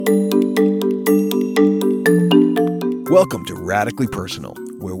Welcome to Radically Personal,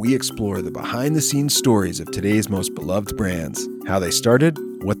 where we explore the behind-the-scenes stories of today's most beloved brands, how they started,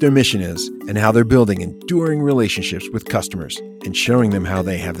 what their mission is, and how they're building enduring relationships with customers and showing them how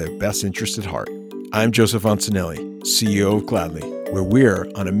they have their best interests at heart. I'm Joseph Antonelli, CEO of Gladly, where we're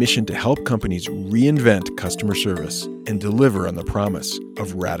on a mission to help companies reinvent customer service and deliver on the promise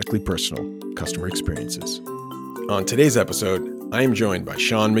of radically personal customer experiences. On today's episode, I am joined by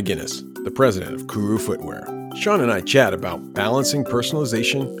Sean McGinnis, the president of Kuru Footwear. Sean and I chat about balancing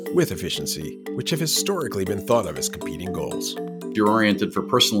personalization with efficiency, which have historically been thought of as competing goals. You're oriented for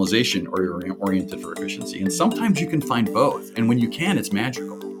personalization or you're oriented for efficiency. And sometimes you can find both. And when you can, it's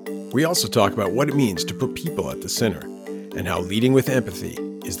magical. We also talk about what it means to put people at the center and how leading with empathy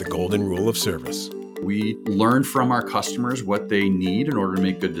is the golden rule of service. We learn from our customers what they need in order to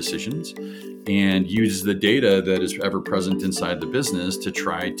make good decisions and use the data that is ever present inside the business to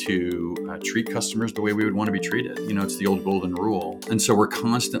try to treat customers the way we would want to be treated. You know, it's the old golden rule. And so we're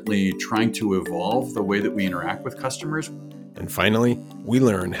constantly trying to evolve the way that we interact with customers. And finally, we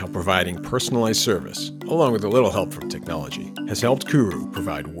learn how providing personalized service, along with a little help from technology, has helped Kuru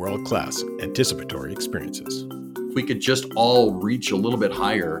provide world-class anticipatory experiences. If we could just all reach a little bit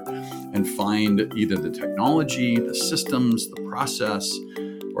higher and find either the technology, the systems, the process,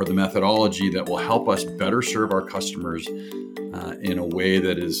 or the methodology that will help us better serve our customers in a way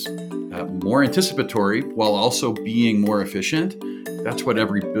that is more anticipatory while also being more efficient, that's what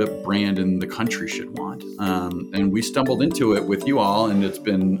every brand in the country should want. And we stumbled into it with you all, and it's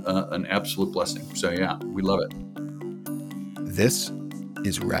been an absolute blessing. So yeah, we love it. This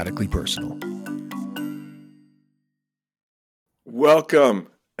is Radically Personal. Welcome.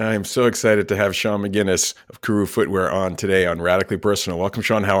 I'm so excited to have Sean McGinnis of Kuru Footwear on today on Radically Personal. Welcome,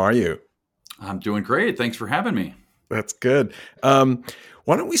 Sean. How are you? I'm doing great. Thanks for having me. That's good. Why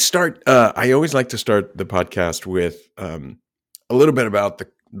don't we start? I always like to start the podcast with a little bit about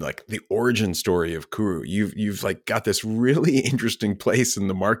the origin story of Kuru. You've got this really interesting place in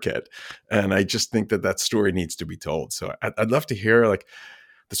the market, and I just think that story needs to be told. So I'd love to hear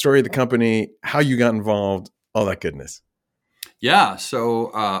the story of the company, how you got involved, all that goodness. Yeah.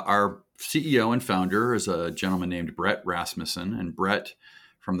 So our CEO and founder is a gentleman named Brett Rasmussen. And Brett,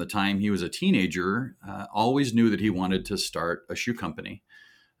 from the time he was a teenager, always knew that he wanted to start a shoe company.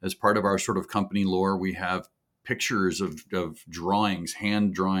 As part of our sort of company lore, we have pictures of drawings,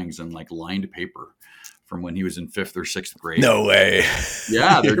 hand drawings, and lined paper from when he was in 5th or 6th grade. No way.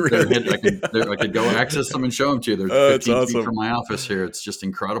 Yeah, I could go access them and show them to you. They're 15 awesome. feet from my office here. It's just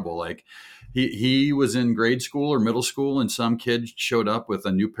incredible. He was in grade school or middle school, and some kid showed up with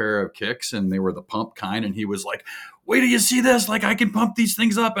a new pair of kicks, and they were the pump kind. And he was like, "Wait till you see this! I can pump these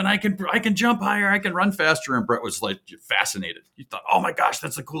things up, and I can jump higher, I can run faster." And Brett was fascinated. He thought, "Oh my gosh,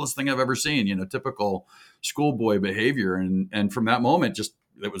 that's the coolest thing I've ever seen!" You know, typical schoolboy behavior. And from that moment,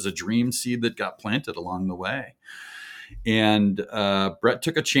 it was a dream seed that got planted along the way. And Brett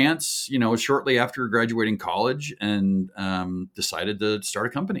took a chance, shortly after graduating college, and decided to start a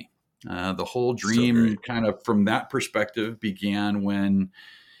company. The whole dream kind of from that perspective began when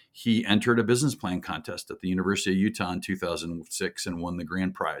he entered a business plan contest at the University of Utah in 2006 and won the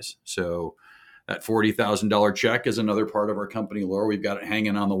grand prize. So that $40,000 check is another part of our company lore. We've got it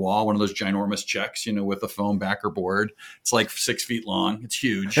hanging on the wall, one of those ginormous checks, with a foam backer board. It's 6 feet long. It's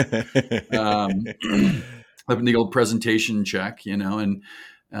huge. The old presentation check, and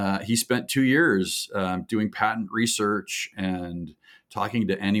he spent 2 years doing patent research and talking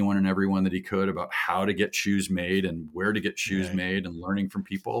to anyone and everyone that he could about how to get shoes made and where to get shoes made, and learning from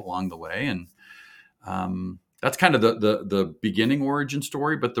people along the way. And that's kind of the beginning origin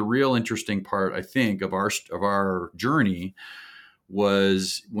story. But the real interesting part, I think, of our journey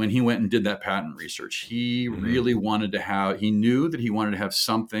was when he went and did that patent research. He really he knew that he wanted to have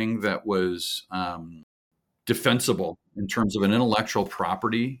something that was defensible in terms of an intellectual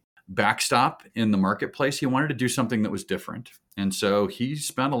property backstop in the marketplace. He wanted to do something that was different. And so he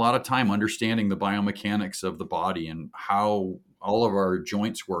spent a lot of time understanding the biomechanics of the body and how all of our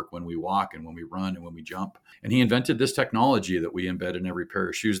joints work when we walk and when we run and when we jump. And he invented this technology that we embed in every pair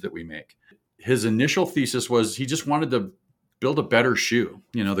of shoes that we make. His initial thesis was he just wanted to build a better shoe.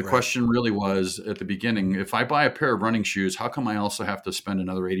 The question really was at the beginning, if I buy a pair of running shoes, how come I also have to spend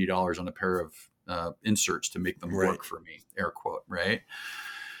another $80 on a pair of inserts to make them work for me, air quote, right?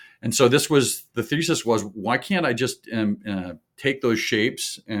 And so the thesis was, why can't I just take those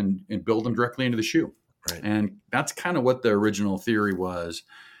shapes and build them directly into the shoe? Right. And that's kind of what the original theory was.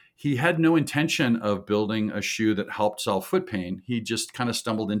 He had no intention of building a shoe that helped solve foot pain. He just kind of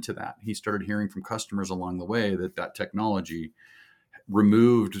stumbled into that. He started hearing from customers along the way that technology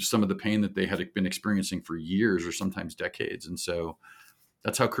removed some of the pain that they had been experiencing for years or sometimes decades. And so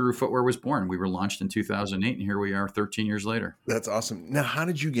that's how Kuru Footwear was born. We were launched in 2008, and here we are 13 years later. That's awesome. Now, how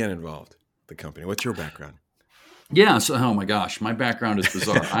did you get involved with the company? What's your background? Yeah. So, oh my gosh, my background is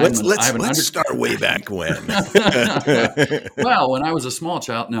bizarre. Let's start way back when. Well, when I was a small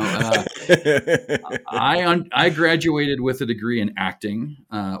child, no, I graduated with a degree in acting,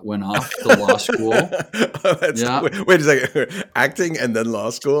 went off to law school. Wait a second. Acting and then law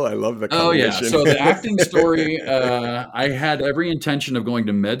school? I love the combination. Oh, yeah. So the acting story, I had every intention of going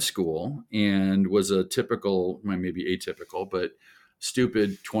to med school and was a typical, maybe atypical, but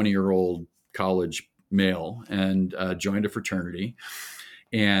stupid 20-year-old college male, and joined a fraternity,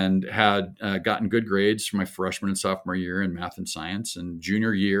 and had gotten good grades for my freshman and sophomore year in math and science. And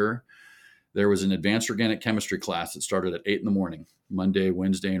junior year, there was an advanced organic chemistry class that started at 8 a.m, Monday,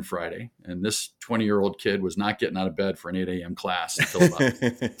 Wednesday, and Friday. And this 20-year-old kid was not getting out of bed for an 8 a.m. class until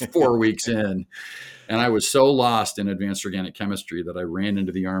about 4 weeks in. And I was so lost in advanced organic chemistry that I ran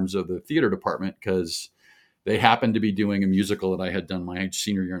into the arms of the theater department, because they happened to be doing a musical that I had done my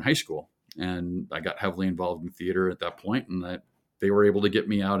senior year in high school. And I got heavily involved in theater at that point, and they were able to get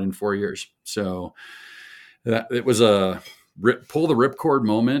me out in 4 years. So it was a pull the ripcord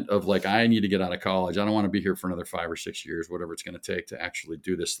moment of like, I need to get out of college. I don't want to be here for another 5 or 6 years, whatever it's going to take to actually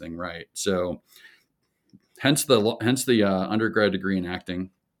do this thing right. So hence the undergrad degree in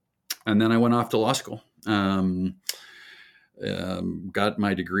acting. And then I went off to law school. Got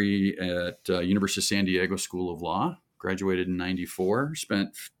my degree at University of San Diego School of Law. Graduated in 94,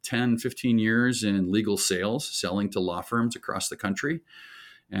 spent 10, 15 years in legal sales, selling to law firms across the country.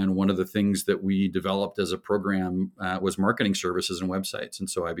 And one of the things that we developed as a program was marketing services and websites. And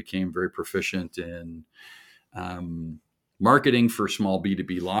so I became very proficient in marketing for small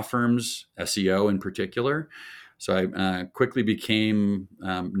B2B law firms, SEO in particular. So I quickly became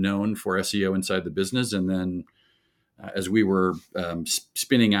known for SEO inside the business. And then as we were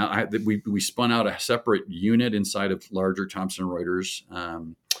spinning out, we spun out a separate unit inside of larger Thomson Reuters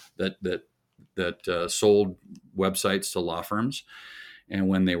that sold websites to law firms. And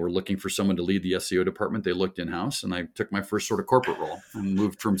when they were looking for someone to lead the SEO department, they looked in-house, and I took my first sort of corporate role and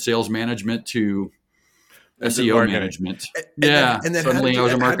moved from sales management to SEO management. And then suddenly I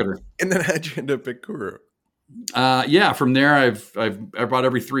was a marketer. And then how'd you end up at Kuru? From there, I've about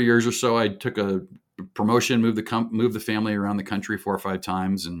every 3 years or so, I took a promotion, moved the family around the country 4 or 5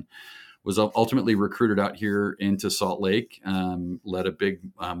 times, and was ultimately recruited out here into Salt Lake. Led a big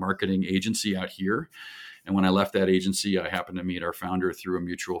marketing agency out here, and when I left that agency, I happened to meet our founder through a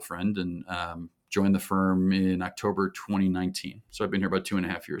mutual friend, and joined the firm in October 2019. So I've been here about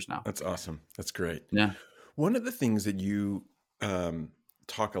 2.5 years now. That's awesome. That's great. Yeah. One of the things that you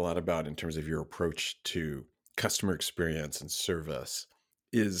talk a lot about in terms of your approach to customer experience and service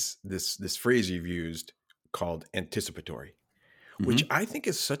is this phrase you've used called anticipatory, which I think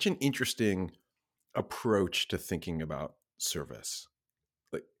is such an interesting approach to thinking about service.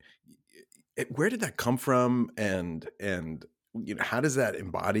 Like, where did that come from, and how does that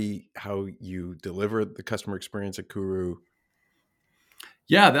embody how you deliver the customer experience at Kuru?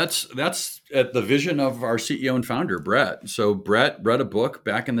 Yeah, that's at the vision of our CEO and founder, Brett. So Brett read a book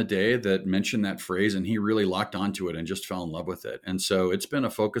back in the day that mentioned that phrase, and he really locked onto it and just fell in love with it. And so it's been a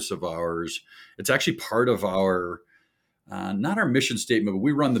focus of ours. It's actually part of our, not our mission statement, but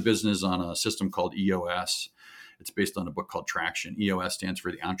we run the business on a system called EOS. It's based on a book called Traction. EOS stands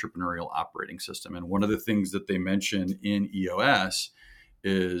for the Entrepreneurial Operating System. And one of the things that they mention in EOS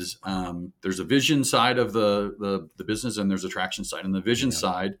is there's a vision side of the business, and there's a traction side. And the vision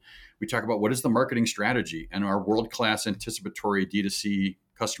side, we talk about what is the marketing strategy, and our world-class anticipatory D2C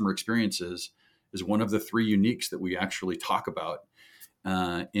customer experiences is one of the 3 uniques that we actually talk about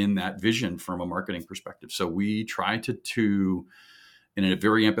in that vision from a marketing perspective. So we try to in a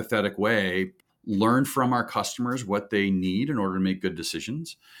very empathetic way, learn from our customers what they need in order to make good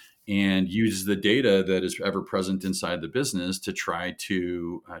decisions, and use the data that is ever present inside the business to try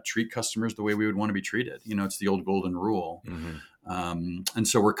to treat customers the way we would want to be treated. It's the old golden rule. And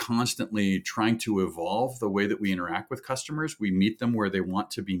so we're constantly trying to evolve the way that we interact with customers. We meet them where they want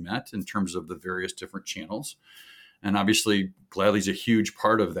to be met in terms of the various different channels. And obviously, Gladly's a huge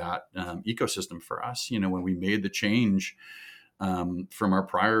part of that ecosystem for us. When we made the change from our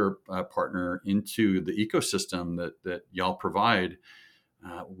prior partner into the ecosystem that y'all provide,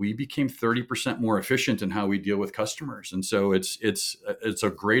 we became 30% more efficient in how we deal with customers. And so it's a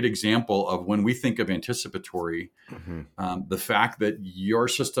great example of when we think of anticipatory, the fact that your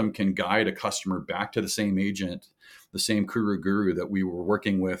system can guide a customer back to the same agent, the same Kuru Guru that we were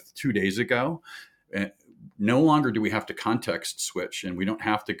working with 2 days ago, no longer do we have to context switch, and we don't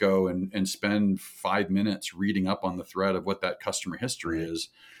have to go and spend 5 minutes reading up on the thread of what that customer history is.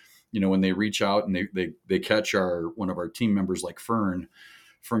 When they reach out and they catch one of our team members like Fern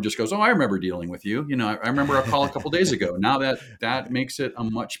just goes, "Oh, I remember dealing with you. I remember a call a couple days ago." Now that makes it a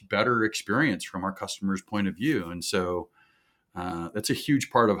much better experience from our customer's point of view. And so that's a huge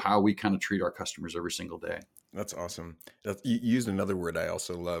part of how we kind of treat our customers every single day. That's awesome. You used another word I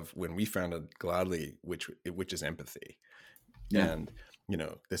also love when we founded Gladly, which is empathy. Yeah. And,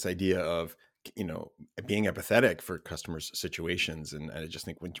 this idea of, being empathetic for customers' situations. And I just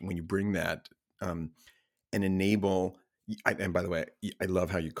think when you bring that and enable, and by the way, I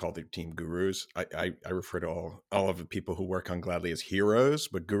love how you call the team gurus. I refer to all of the people who work on Gladly as heroes,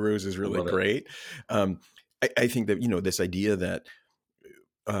 but gurus is really great. I think that, this idea that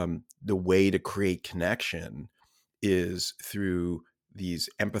the way to create connection is through these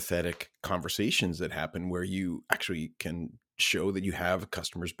empathetic conversations that happen where you actually can show that you have a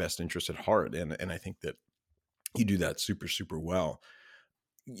customer's best interest at heart. And I think that you do that super, super well.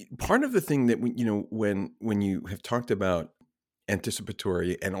 Part of the thing that, when you have talked about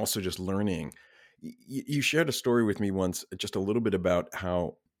anticipatory and also just learning, you shared a story with me once, just a little bit about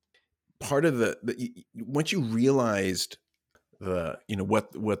how part of once you realized what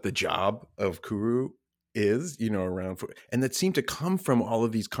the job of Kuru is, and that seemed to come from all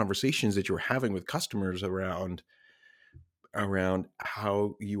of these conversations that you were having with customers around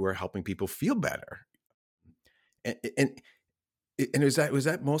how you were helping people feel better. And was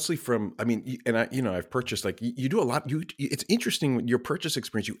that mostly from, I've purchased, like, you do a lot, it's interesting, your purchase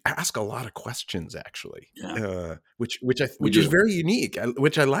experience, you ask a lot of questions actually, which is very unique,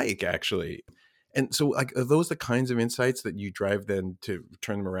 which I like actually. And so, like, are those the kinds of insights that you drive then to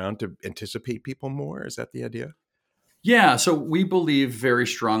turn them around to anticipate people more? Is that the idea? Yeah. So we believe very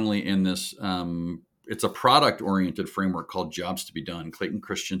strongly in this. It's a product-oriented framework called Jobs to be Done. Clayton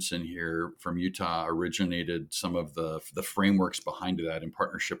Christensen here from Utah originated some of the frameworks behind that in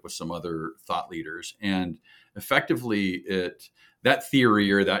partnership with some other thought leaders. And effectively, that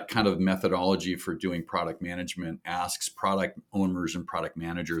theory or that kind of methodology for doing product management asks product owners and product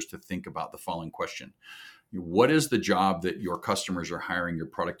managers to think about the following question. What is the job that your customers are hiring your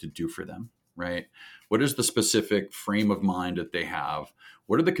product to do for them, right? What is the specific frame of mind that they have?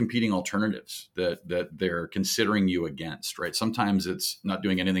 What are the competing alternatives that they're considering you against, right? Sometimes it's not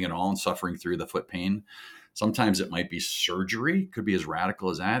doing anything at all and suffering through the foot pain. Sometimes it might be surgery. It could be as radical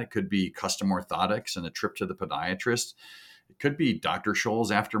as that. It could be custom orthotics and a trip to the podiatrist. It could be Dr.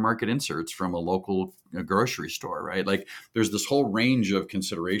 Scholl's aftermarket inserts from a local grocery store, right? Like, there's this whole range of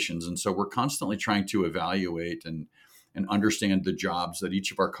considerations. And so we're constantly trying to evaluate and understand the jobs that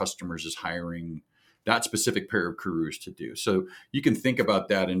each of our customers is hiring that specific pair of Kurus to do. So you can think about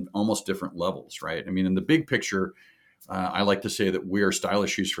that in almost different levels, right? I mean, in the big picture, I like to say that we are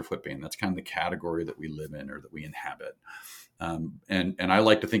stylish shoes for foot pain. That's kind of the category that we live in or that we inhabit. And I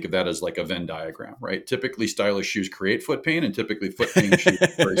like to think of that as like a Venn diagram, right? Typically, stylish shoes create foot pain, and typically foot pain shoes are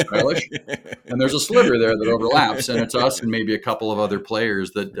very stylish. And there's a sliver there that overlaps, and it's us and maybe a couple of other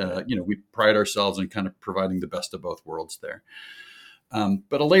players that we pride ourselves in kind of providing the best of both worlds there.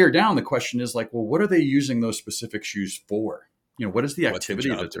 But a layer down, the question is like, well, what are they using those specific shoes for? What is the activity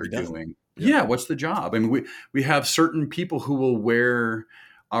that they're doing? Yeah, what's the job? I mean, we have certain people who will wear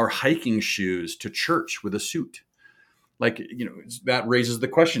our hiking shoes to church with a suit. Like, that raises the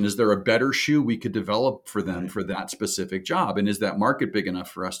question, is there a better shoe we could develop for them for that specific job? And is that market big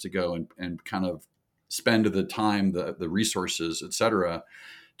enough for us to go and kind of spend the time, the resources, et cetera,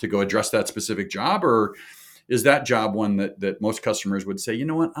 to go address that specific job? Or is that job one that most customers would say, you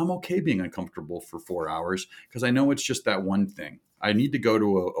know what, I'm okay being uncomfortable for 4 hours because I know it's just that one thing. I need to go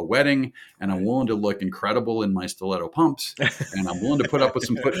to a wedding and I'm willing to look incredible in my stiletto pumps and I'm willing to put up with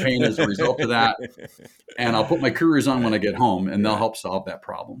some foot pain as a result of that. And I'll put my Kurus on when I get home and they'll help solve that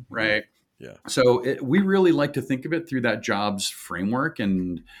problem, right? Yeah. So we really like to think of it through that jobs framework,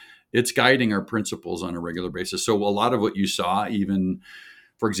 and it's guiding our principles on a regular basis. So a lot of what you saw, even,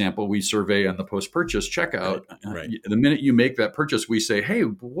 for example, we survey on the post-purchase checkout. Right. The minute you make that purchase, we say, hey,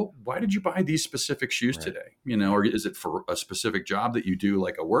 why did you buy these specific shoes today? Or is it for a specific job that you do,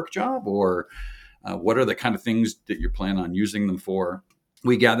 like a work job? Or what are the kind of things that you plan on using them for?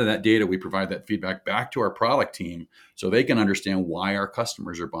 We gather that data. We provide that feedback back to our product team so they can understand why our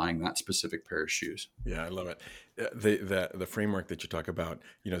customers are buying that specific pair of shoes. Yeah, I love it. The framework that you talk about,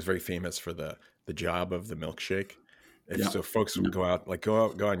 is very famous for the job of the milkshake. And so folks would go out, like go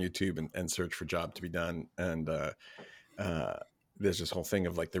on YouTube and search for Job to be Done. And there's this whole thing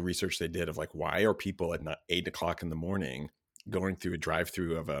of like the research they did of like, why are people at 8 o'clock in the morning going through a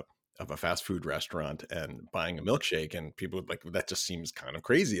drive-through of of a fast food restaurant and buying a milkshake, and people would like, that just seems kind of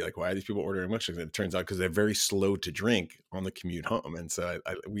crazy. Like, why are these people ordering milkshakes? And it turns out because they're very slow to drink on the commute home. And so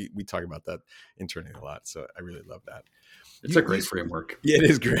we talk about that internally a lot. So I really love that. It's a great framework. Yeah, it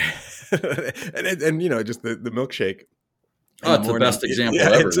is great. and just the milkshake. Oh, it's the best example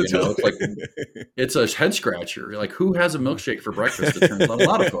ever. It's like, it's a head scratcher. Like, who has a milkshake for breakfast? It turns out a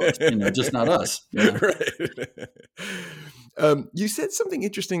lot of folks, just not us. Right. You said something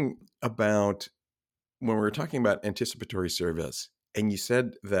interesting about when we were talking about anticipatory service, and you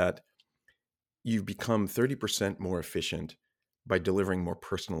said that you've become 30% more efficient by delivering more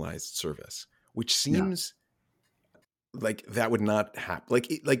personalized service, which seems like that would not happen.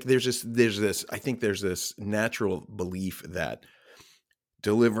 Like there's this, I think there's this natural belief that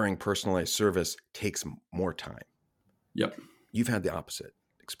delivering personalized service takes more time. Yep. You've had the opposite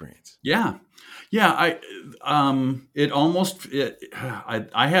experience. Yeah. I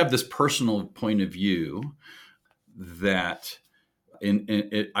have this personal point of view that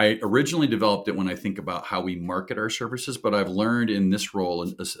I originally developed it when I think about how we market our services, but I've learned in this role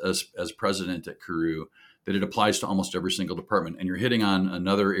as president at Karooooo that it applies to almost every single department. And you're hitting on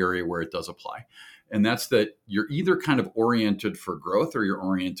another area where it does apply. And that's that you're either kind of oriented for growth or you're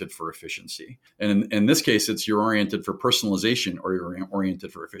oriented for efficiency. And in this case, it's you're oriented for personalization or you're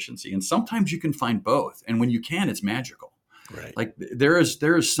oriented for efficiency. And sometimes you can find both. And when you can, it's magical. Right. Like there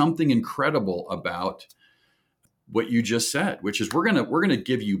is something incredible about what you just said, which is we're gonna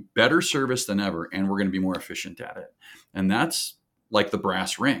give you better service than ever, and we're gonna be more efficient at it. And that's like the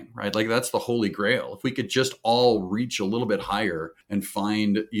brass ring, right? Like that's the holy grail. If we could just all reach a little bit higher and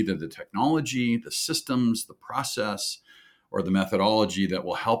find either the technology, the systems, the process, or the methodology that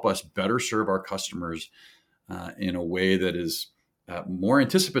will help us better serve our customers in a way that is more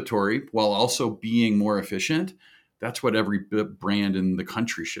anticipatory while also being more efficient, that's what every brand in the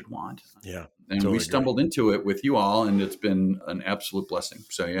country should want. Yeah. And totally we stumbled into it with you all, and it's been an absolute blessing.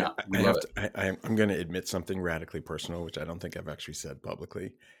 So I'm going to admit something radically personal, which I don't think I've actually said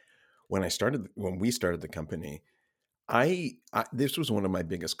publicly. When we started the company, this was one of my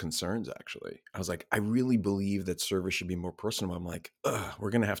biggest concerns, actually. I was like, I really believe that service should be more personal. I'm like,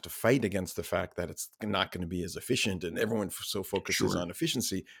 we're going to have to fight against the fact that it's not going to be as efficient, and everyone so focuses on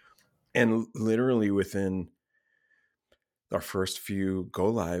efficiency. And literally within our first few go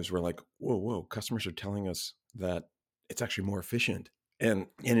lives, we're like, whoa, customers are telling us that it's actually more efficient. And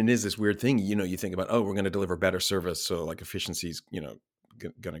it is this weird thing, you think about, we're going to deliver better service. So like efficiency's,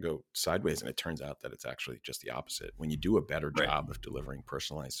 going to go sideways. And it turns out that it's actually just the opposite. When you do a better job of delivering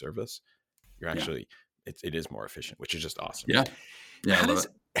personalized service, you're actually, it is more efficient, which is just awesome. Yeah.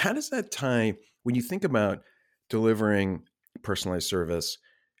 How does that tie, when you think about delivering personalized service,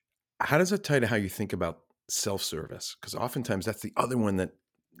 how does that tie to how you think about self-service? Because oftentimes that's the other one that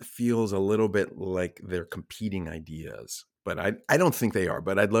feels a little bit like they're competing ideas, but I don't think they are,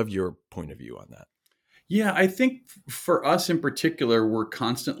 but I'd love your point of view on that. Yeah, I think for us in particular, we're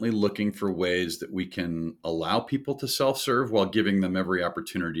constantly looking for ways that we can allow people to self-serve while giving them every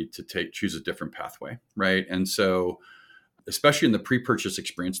opportunity to choose a different pathway, right? And so especially in the pre-purchase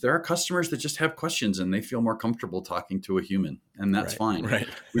experience, there are customers that just have questions and they feel more comfortable talking to a human, and that's fine. Right.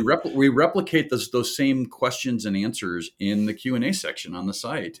 We replicate those same questions and answers in the Q&A section on the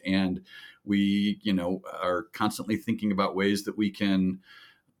site, and we are constantly thinking about ways that we can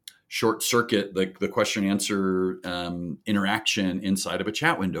short circuit the question answer interaction inside of a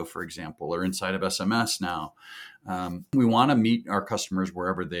chat window, for example, or inside of SMS now. We want to meet our customers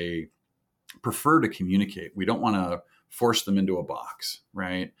wherever they prefer to communicate. We don't want to force them into a box,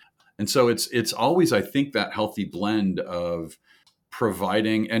 right? And so it's always, I think, that healthy blend of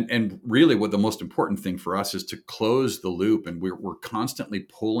providing, and really what the most important thing for us is to close the loop. And we're constantly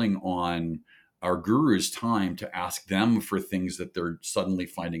pulling on our gurus' time to ask them for things that they're suddenly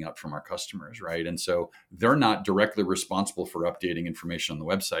finding out from our customers, right? And so they're not directly responsible for updating information on the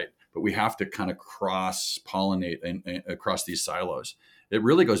website, but we have to kind of cross-pollinate across these silos. It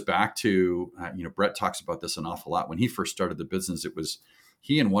really goes back to, Brett talks about this an awful lot. When he first started the business, it was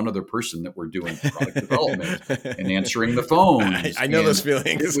he and one other person that were doing product development and answering the phones. I know those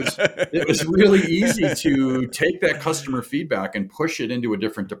feelings. It was really easy to take that customer feedback and push it into a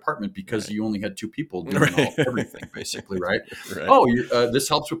different department because you only had two people doing everything, basically, right? Oh, this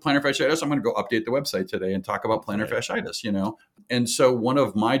helps with plantar fasciitis. I'm going to go update the website today and talk about plantar fasciitis, And so one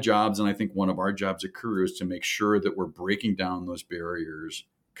of my jobs, and I think one of our jobs at Karooooo, is to make sure that we're breaking down those barriers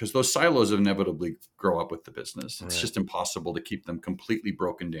because those silos inevitably grow up with the business. It's Right. just impossible to keep them completely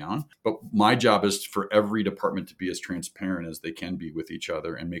broken down. But my job is for every department to be as transparent as they can be with each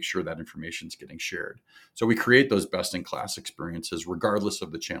other and make sure that information is getting shared. So we create those best in class experiences, regardless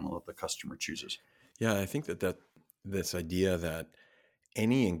of the channel that the customer chooses. Yeah, I think that this idea that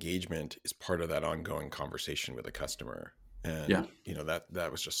any engagement is part of that ongoing conversation with a customer. Yeah. And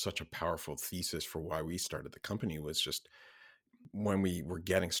that was just such a powerful thesis for why we started the company. Was just when we were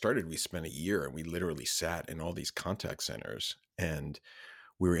getting started, we spent a year and we literally sat in all these contact centers, and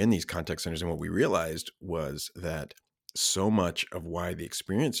we were in these contact centers. And what we realized was that so much of why the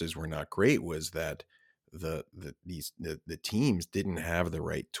experiences were not great was that the teams didn't have the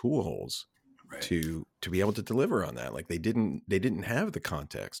right tools Right. to be able to deliver on that. Like they didn't have the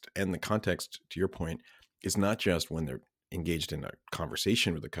context. And the context, to your point, is not just when they're engaged in a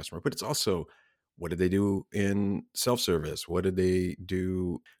conversation with the customer, but it's also what did they do in self-service? What did they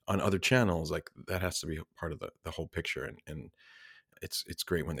do on other channels? Like that has to be part of the whole picture. And it's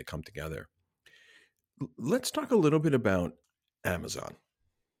great when they come together. Let's talk a little bit about Amazon.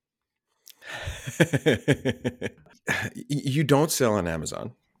 You don't sell on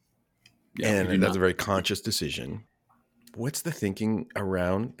Amazon. Yeah, we do And that's not. a very conscious decision. What's the thinking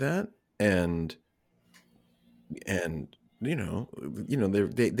around that? And they're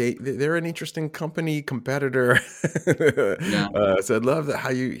an interesting company competitor. Yeah. So I'd love that how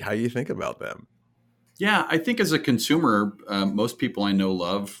you think about them. Yeah, I think as a consumer, most people I know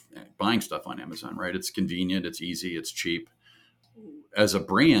love buying stuff on Amazon, right? It's convenient, it's easy, it's cheap. As a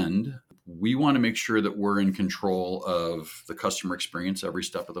brand, we want to make sure that we're in control of the customer experience every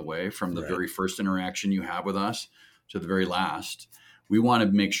step of the way, from the Right. very first interaction you have with us to the very last. We want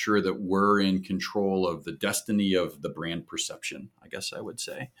to make sure that we're in control of the destiny of the brand perception, I guess I would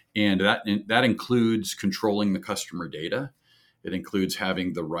say. And that includes controlling the customer data. It includes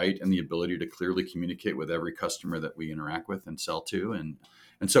having the right and the ability to clearly communicate with every customer that we interact with and sell to. And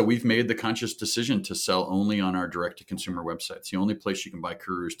so we've made the conscious decision to sell only on our direct-to-consumer websites. The only place you can buy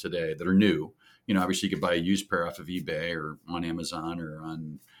Karus today that are new. Obviously you could buy a used pair off of eBay or on Amazon or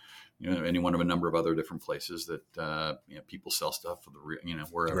on any one of a number of other different places that people sell stuff for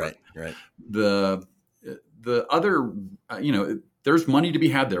wherever. Right. The other, there's money to be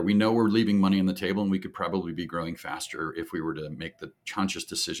had there. We know we're leaving money on the table, and we could probably be growing faster if we were to make the conscious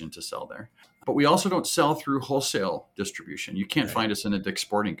decision to sell there. But we also don't sell through wholesale distribution. You can't find us in a Dick's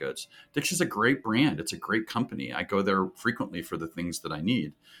Sporting Goods. Dick's is a great brand. It's a great company. I go there frequently for the things that I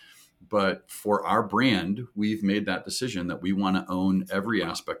need. But for our brand, we've made that decision that we want to own every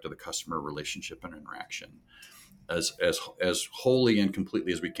aspect of the customer relationship and interaction as wholly and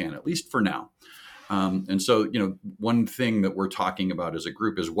completely as we can, at least for now. And so, one thing that we're talking about as a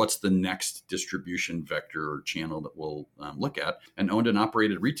group is what's the next distribution vector or channel that we'll look at. And owned and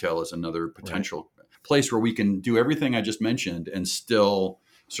operated retail is another potential place where we can do everything I just mentioned and still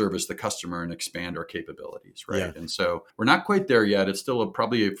service the customer and expand our capabilities, right? Yeah. And so we're not quite there yet. It's still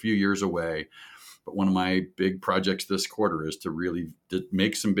probably a few years away. But one of my big projects this quarter is to really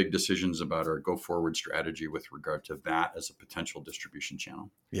make some big decisions about our go forward strategy with regard to that as a potential distribution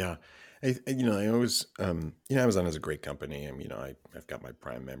channel. Yeah. I always, Amazon is a great company. I mean, I've got my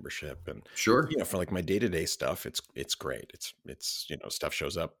Prime membership, and Sure. for like my day-to-day stuff, it's great. It's stuff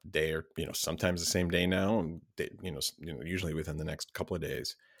shows up day or, sometimes the same day now, and usually within the next couple of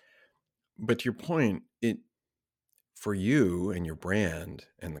days. But to your point, for you and your brand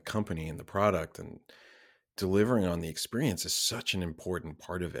and the company and the product and delivering on the experience is such an important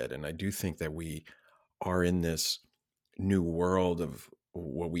part of it. And I do think that we are in this new world of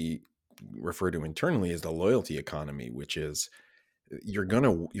what we refer to internally as the loyalty economy, which is you're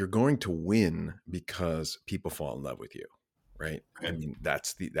going to win because people fall in love with you, right? I mean,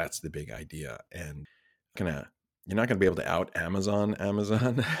 that's the big idea. And you're not gonna be able to out Amazon,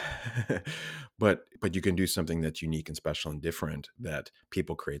 but you can do something that's unique and special and different that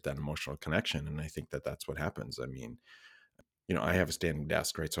people create that emotional connection. And I think that that's what happens. I mean, I have a standing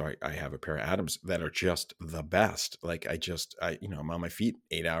desk, right? So I have a pair of Adams that are just the best. Like I'm on my feet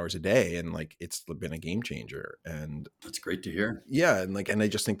 8 hours a day, and like it's been a game changer. And that's great to hear. Yeah, and I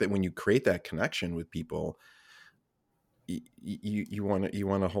just think that when you create that connection with people, you want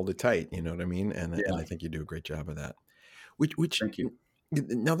to hold it tight. You know what I mean? And I think you do a great job of that. Which Thank you.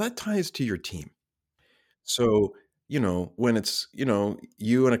 Now that ties to your team. So, when it's,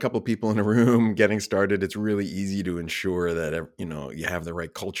 you and a couple of people in a room getting started, it's really easy to ensure that, you have the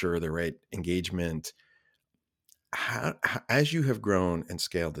right culture, the right engagement. As you have grown and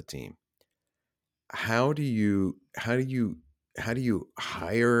scaled the team, how do you hire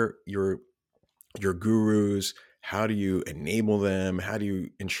your gurus? How do you enable them? How do you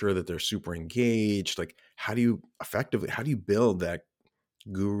ensure that they're super engaged? Like, how do you build that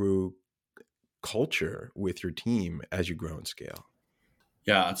guru culture with your team as you grow and scale?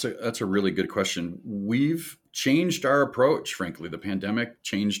 Yeah, that's a really good question. We've changed our approach, frankly. The pandemic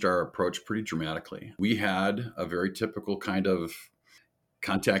changed our approach pretty dramatically. We had a very typical kind of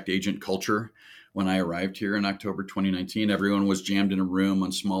contact agent culture when I arrived here in October 2019. Everyone was jammed in a room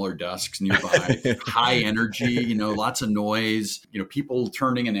on smaller desks nearby, high energy, lots of noise, people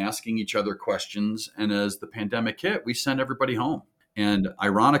turning and asking each other questions. And as the pandemic hit, we sent everybody home. And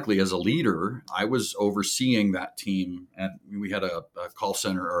ironically, as a leader, I was overseeing that team. And we had a call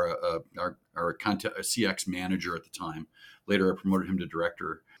center or a CX manager at the time. Later, I promoted him to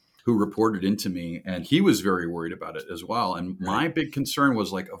director, who reported into me. And he was very worried about it as well. And my big concern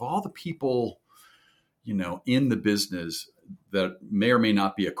was like, of all the people, in the business that may or may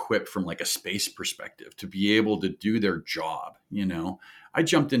not be equipped from like a space perspective to be able to do their job, I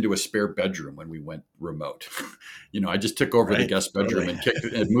jumped into a spare bedroom when we went remote. I just took over the guest bedroom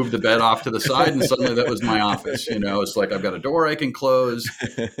and moved the bed off to the side, and suddenly that was my office. It's like I've got a door I can close.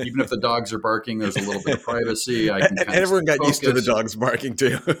 Even if the dogs are barking, there's a little bit of privacy. I can kind everyone got focus. Used to the dogs barking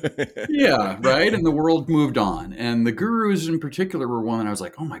too. Yeah, right. And the world moved on. And the gurus in particular were one that I was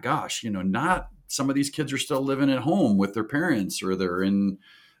like, oh my gosh, not some of these kids are still living at home with their parents, or they're in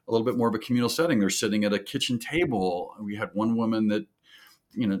a little bit more of a communal setting. They're sitting at a kitchen table. We had one woman that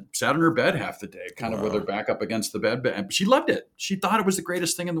sat in her bed half the day, kind of with her back up against the bed. She loved it. She thought it was the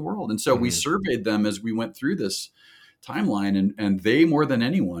greatest thing in the world. And so we surveyed them as we went through this timeline, and they more than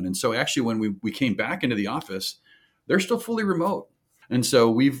anyone. And so actually, when we came back into the office, they're still fully remote. And so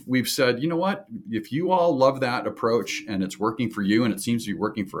we've said, you know what, if you all love that approach and it's working for you and it seems to be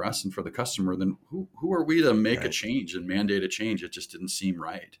working for us and for the customer, then who are we to make a change and mandate a change? It just didn't seem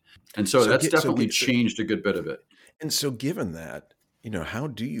right. And so that's definitely changed a good bit of it. And so given that, how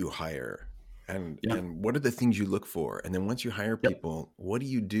do you hire and what are the things you look for? And then once you hire people, what do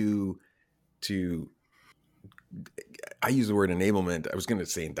you do to, I use the word enablement. I was going to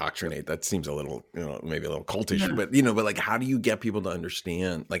say indoctrinate. That seems a little, maybe a little cultish, but like, how do you get people to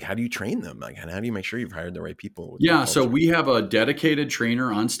understand? Like, how do you train them? Like, how do you make sure you've hired the right people? So we have a dedicated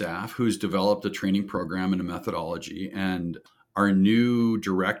trainer on staff who's developed a training program and a methodology. And our new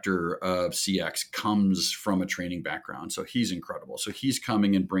director of CX comes from a training background. So he's incredible. So he's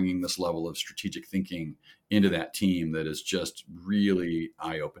coming and bringing this level of strategic thinking into that team that is just really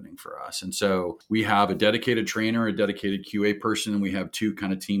eye-opening for us. And so we have a dedicated trainer, a dedicated QA person, and we have two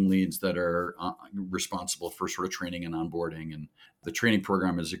kind of team leads that are responsible for sort of training and onboarding. And the training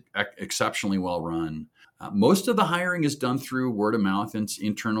program is exceptionally well run. Most of the hiring is done through word of mouth and it's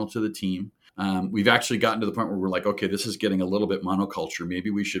internal to the team. We've actually gotten to the point where we're like, okay, this is getting a little bit monoculture. Maybe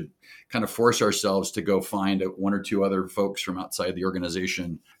we should kind of force ourselves to go find one or two other folks from outside the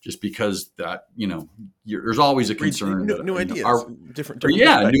organization, just because that, there's always a concern. New ideas, different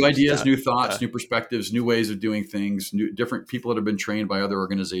new ideas, new thoughts, new perspectives, new ways of doing things, different people that have been trained by other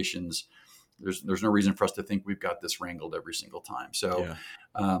organizations. There's no reason for us to think we've got this wrangled every single time. So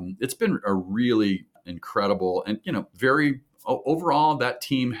it's been a really incredible and, very overall, that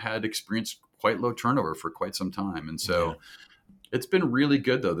team had experienced quite low turnover for quite some time. And so it's been really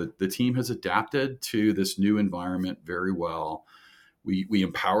good, though. The team has adapted to this new environment very well. We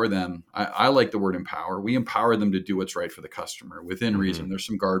empower them. I like the word empower. We empower them to do what's right for the customer within reason. There's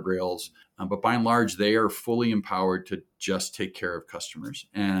some guardrails, but by and large, they are fully empowered to just take care of customers.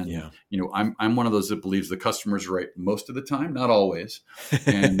 And, I'm one of those that believes the customer's right most of the time, not always.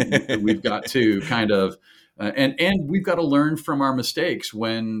 And we've got to kind of, and we've got to learn from our mistakes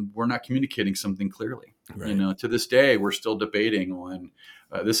when we're not communicating something clearly. Right. To this day, we're still debating on,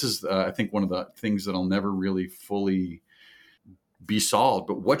 this is, I think, one of the things that'll never really fully be solved,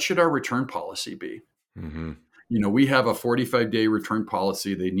 but what should our return policy be? We have a 45-day return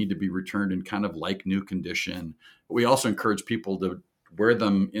policy. They need to be returned in kind of like new condition. But we also encourage people to wear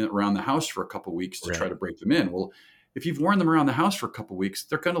them around the house for a couple of weeks to try to break them in. Well, if you've worn them around the house for a couple of weeks,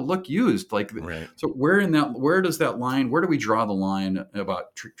 they're going to look used. So where does that line, where do we draw the line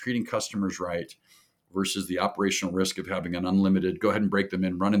about treating customers right versus the operational risk of having an unlimited, go ahead and break them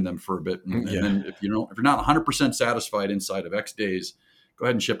in, running them for a bit. And then if you're not 100% satisfied inside of X days, go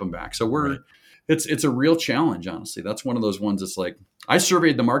ahead and ship them back. So it's a real challenge, honestly. That's one of those ones that's like, I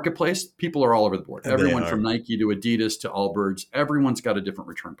surveyed the marketplace. People are all over the board. Everyone from Nike to Adidas to Allbirds, everyone's got a different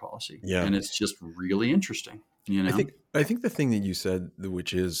return policy. Yeah. And it's just really interesting. I think the thing that you said,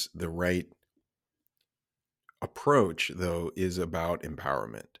 which is the right approach, though, is about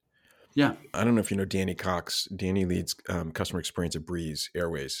empowerment. Yeah. I don't know if you know Danny Cox. Danny leads customer experience at Breeze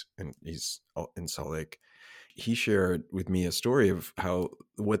Airways, and he's in Salt Lake. he shared with me a story of how,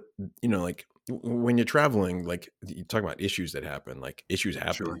 like when you're traveling, like you talk about issues that happen, like issues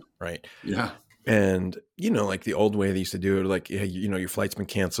happen, Sure. right? Yeah. And, like the old way they used to do it, like, hey, your flight's been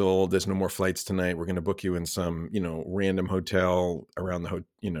canceled. There's no more flights tonight. We're going to book you in some, random hotel around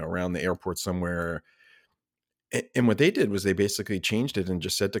around the airport somewhere. And what they did was they basically changed it and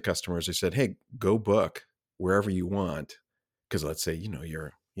just said to customers, they said, hey, go book wherever you want. Because let's say,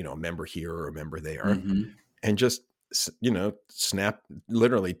 you're, a member here or a member there, Hmm. and just, snap,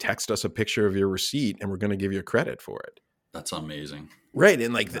 literally text us a picture of your receipt and we're going to give you credit for it. That's amazing. Right.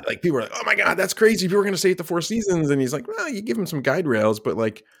 And Yeah. like people are like, oh my God, that's crazy. People are going to stay at the Four Seasons. And he's like, well, you give them some guide rails, but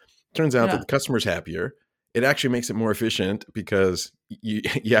like, turns out that Yeah. the customer's happier. It actually makes it more efficient because you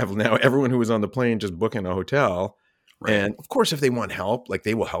have now everyone who was on the plane just booking a hotel. Right. And of course, if they want help, like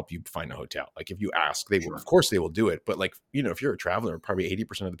they will help you find a hotel. Like if you ask, they will, Sure. of course they will do it. But like, if you're a traveler, probably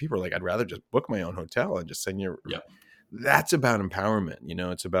 80% of the people are like, I'd rather just book my own hotel and just send you. Yep. That's about empowerment.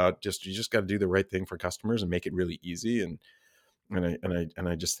 It's about you just got to do the right thing for customers and make it really easy. And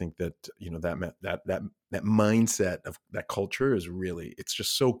I just think that, that mindset of that culture is really, it's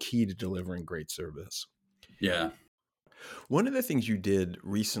just so key to delivering great service. Yeah. One of the things you did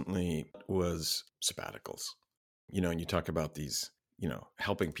recently was sabbaticals, and you talk about these,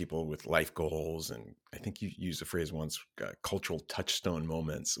 helping people with life goals. And I think you used the phrase once, cultural touchstone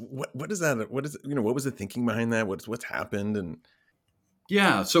moments. What is that? What is, what was the thinking behind that? What's happened? And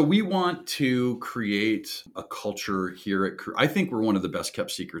Yeah. So we want to create a culture here at I think we're one of the best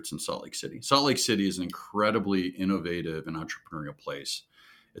kept secrets in Salt Lake City. Salt Lake City is an incredibly innovative and entrepreneurial place.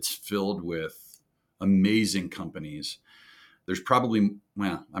 It's filled with amazing companies. There's probably,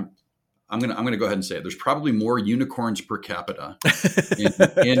 well, I'm gonna go ahead and say it. There's probably more unicorns per capita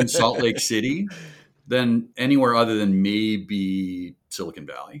in Salt Lake City than anywhere other than maybe Silicon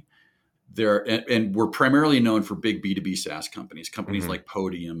Valley. And we're primarily known for big B2B SaaS companies Mhm. like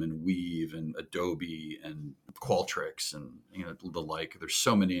Podium and Weave and Adobe and Qualtrics and the like. There's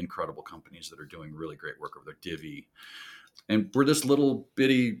so many incredible companies that are doing really great work over there. Divvy. And we're this little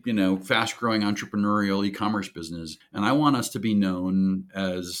bitty, fast growing entrepreneurial e-commerce business. And I want us to be known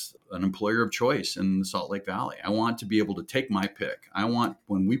as an employer of choice in the Salt Lake Valley. I want to be able to take my pick.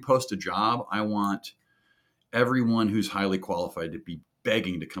 When we post a job, I want everyone who's highly qualified to be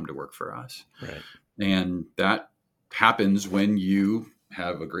begging to come to work for us. Right. And that happens when you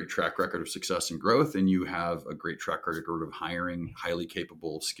have a great track record of success and growth, and you have a great track record of hiring highly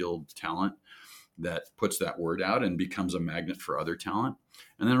capable, skilled talent that puts that word out and becomes a magnet for other talent.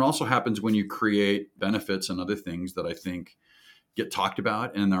 And then it also happens when you create benefits and other things that I think get talked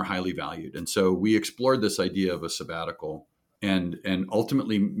about and are highly valued. And so we explored this idea of a sabbatical and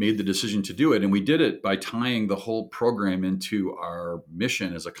ultimately made the decision to do it. And we did it by tying the whole program into our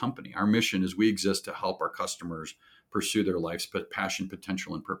mission as a company. Our mission is we exist to help our customers pursue their life's passion,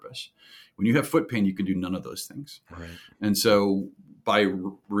 potential, and purpose. When you have foot pain, you can do none of those things. Right. And so by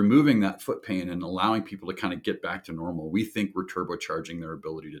removing that foot pain and allowing people to kind of get back to normal, we think we're turbocharging their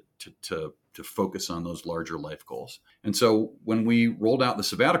ability to focus on those larger life goals. And so when we rolled out the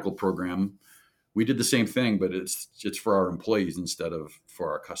sabbatical program, we did the same thing, but it's for our employees instead of for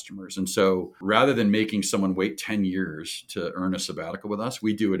our customers. And so rather than making someone wait 10 years to earn a sabbatical with us,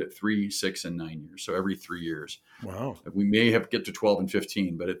 we do it at 3, 6, and 9 years. So every 3 years. Wow. We may have get to 12 and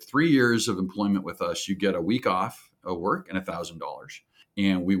 15, but at 3 years of employment with us, you get a week off of work and $1,000.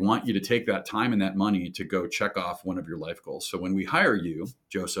 And we want you to take that time and that money to go check off one of your life goals. So when we hire you,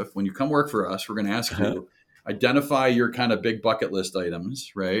 Joseph, when you come work for us, we're going to ask you, identify your kind of big bucket list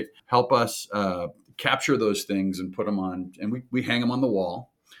items, right? Help us capture those things and put them on, and we hang them on the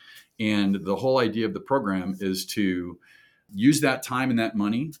wall. And the whole idea of the program is to use that time and that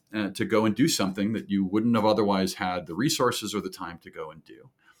money to go and do something that you wouldn't have otherwise had the resources or the time to go and do.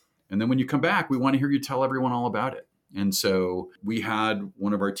 And then when you come back, we want to hear you tell everyone all about it. And so we had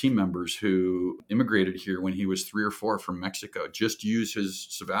one of our team members who immigrated here when he was 3 or 4 from Mexico, just use his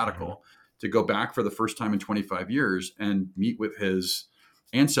sabbatical to go back for the first time in 25 years and meet with his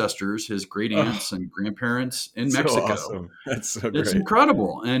ancestors, his great aunts and grandparents in Mexico. Awesome. That's so great. It's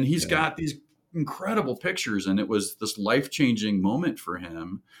incredible. And he's got these incredible pictures, and it was this life-changing moment for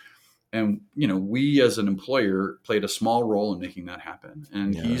him. And, we as an employer played a small role in making that happen.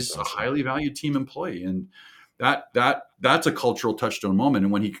 And he's a highly valued team employee. And that's a cultural touchstone moment.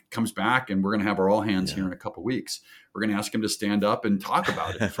 And when he comes back, and we're going to have our all hands here in a couple of weeks, we're going to ask him to stand up and talk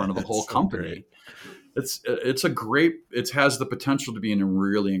about it in front of the whole company. Great. It's a great, it has the potential to be a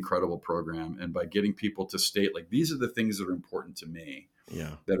really incredible program. And by getting people to state like, these are the things that are important to me,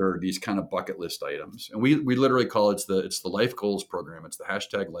 Yeah. that are these kind of bucket list items. And we literally call it it's the life goals program. It's the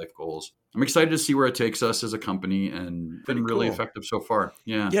hashtag life goals. I'm excited to see where it takes us as a company, and Pretty been really cool. effective so far.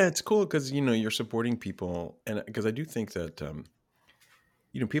 Yeah. Yeah, it's cool because, you're supporting people. And because I do think that,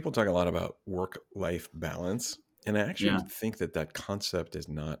 people talk a lot about work-life balance. And I actually Yeah. think that that concept is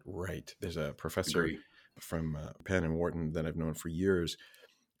not right. There's a professor Agree. from Penn and Wharton that I've known for years.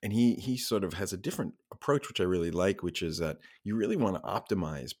 And he sort of has a different approach, which I really like, which is that you really want to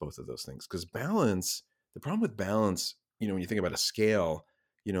optimize both of those things. Because balance, the problem with balance, when you think about a scale,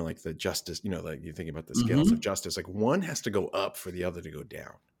 like the justice, like you think about the scales of Hmm. justice, like one has to go up for the other to go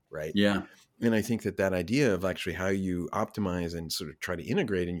down, right? Yeah. And I think that that idea of actually how you optimize and sort of try to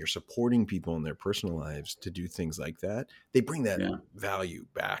integrate, and you're supporting people in their personal lives to do things like that, they bring that Yeah. value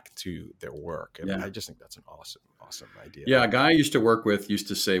back to their work. And Yeah. I just think that's an awesome, awesome idea. Yeah. A guy I used to work with used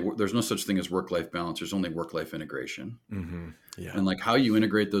to say, there's no such thing as work-life balance. There's only work-life integration. Mm-hmm. Yeah. And like how you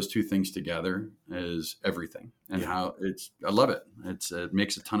integrate those two things together is everything. And Yeah. I love it. It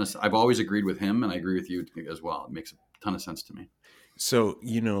makes a ton of, I've always agreed with him, and I agree with you as well. It makes a ton of sense to me. So,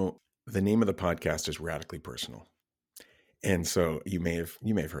 the name of the podcast is Radically Personal. And so you may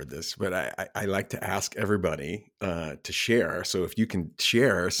have heard this, but I like to ask everybody to share. So if you can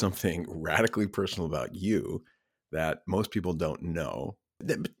share something radically personal about you that most people don't know,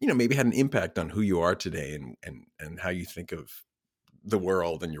 that maybe had an impact on who you are today, and how you think of the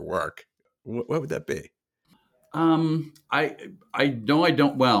world and your work, what would that be? I know I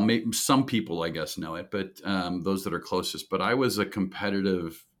don't. Well, maybe some people I guess know it, but those that are closest. But I was a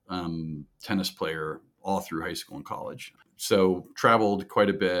competitive tennis player all through high school and college, so traveled quite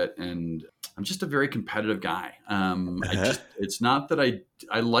a bit, and I'm just a very competitive guy. Uh-huh. It's not that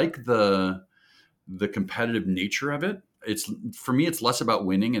I like the competitive nature of it. It's, for me, it's less about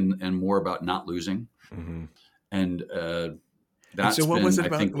winning and more about not losing. Mm-hmm. And And so that's what was been, it I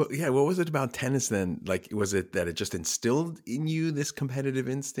about? think, Well, yeah, what was it about tennis then? Like, was it that it just instilled in you this competitive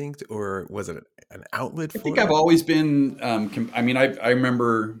instinct, or was it an outlet I think for I've it? always been. I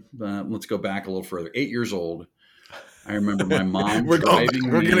remember. Let's go back a little further. 8 years old. I remember my mom We're going back.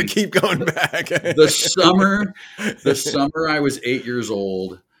 driving We're gonna me keep going back. the summer. The summer I was 8 years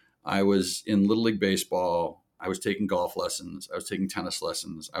old. I was in Little League baseball. I was taking golf lessons. I was taking tennis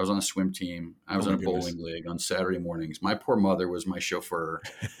lessons. I was on a swim team. I Oh was in my a goodness. bowling league on Saturday mornings. My poor mother was my chauffeur,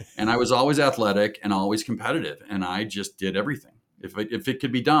 and I was always athletic and always competitive. And I just did everything. If it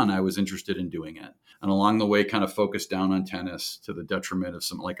could be done, I was interested in doing it. And along the way, kind of focused down on tennis to the detriment of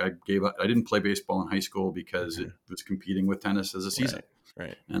some. Like, I gave up. I didn't play baseball in high school because it was competing with tennis as a season. Right.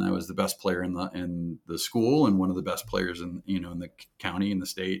 Right. And I was the best player in the school, and one of the best players in the county, in the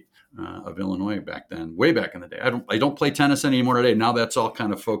state of Illinois back then, way back in the day. I don't play tennis anymore today. Now that's all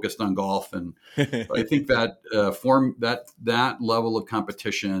kind of focused on golf, and I think that that level of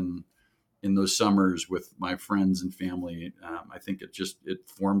competition in those summers with my friends and family, I think it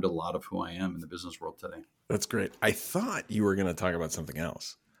formed a lot of who I am in the business world today. That's great. I thought you were going to talk about something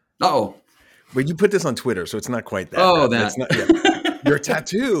else, Oh, but you put this on Twitter, so it's not quite that. oh, That's that. not. Yeah. Your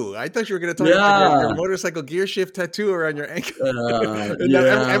tattoo. I thought you were going to talk about your Yeah. motorcycle gear shift tattoo around your ankle. And now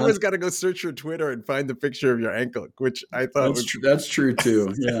Yeah. everyone's got to go search your Twitter and find the picture of your ankle, which I thought That's was. true. That's true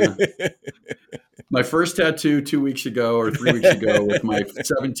too. Yeah. My first tattoo 2 weeks ago or 3 weeks ago with my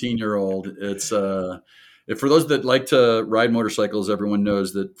 17-year-old. It's for those that like to ride motorcycles, everyone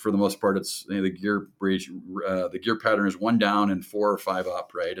knows that for the most part, it's the gear pattern is 1 down and 4 or 5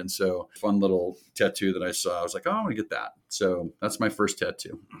 up, right? And so, fun little tattoo that I saw, I was like, oh, I want to get that. So that's my first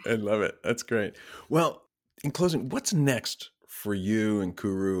tattoo. I love it. That's great. Well, in closing, what's next for you and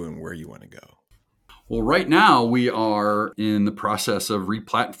Kuru, and where you want to go? Well, right now we are in the process of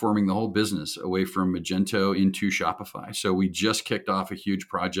replatforming the whole business away from Magento into Shopify. So we just kicked off a huge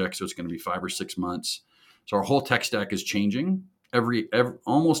project. So it's going to be 5 or 6 months. So our whole tech stack is changing.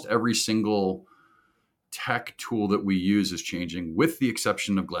 Almost every single tech tool that we use is changing, with the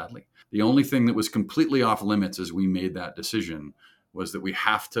exception of Gladly. The only thing that was completely off limits as we made that decision was that we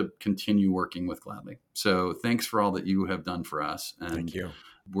have to continue working with Gladly. So thanks for all that you have done for us. And Thank you.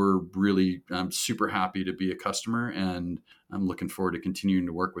 I'm super happy to be a customer, and I'm looking forward to continuing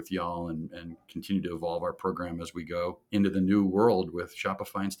to work with y'all and continue to evolve our program as we go into the new world with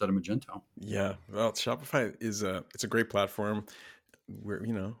Shopify instead of Magento. Yeah, well, Shopify it's a great platform.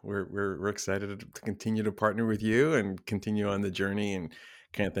 We're excited to continue to partner with you and continue on the journey, and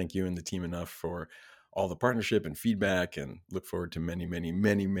can't thank you and the team enough for all the partnership and feedback, and look forward to many, many,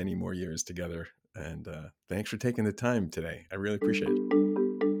 many, many more years together. And thanks for taking the time today. I really appreciate it.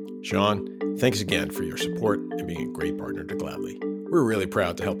 Sean, thanks again for your support and being a great partner to Gladly. We're really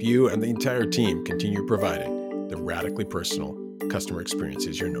proud to help you and the entire team continue providing the radically personal customer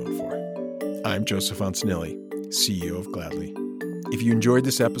experiences you're known for. I'm Joseph Antonelli, CEO of Gladly. If you enjoyed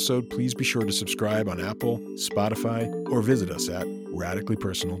this episode, please be sure to subscribe on Apple, Spotify, or visit us at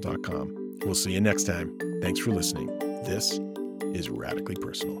radicallypersonal.com. We'll see you next time. Thanks for listening. This is Radically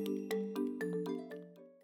Personal.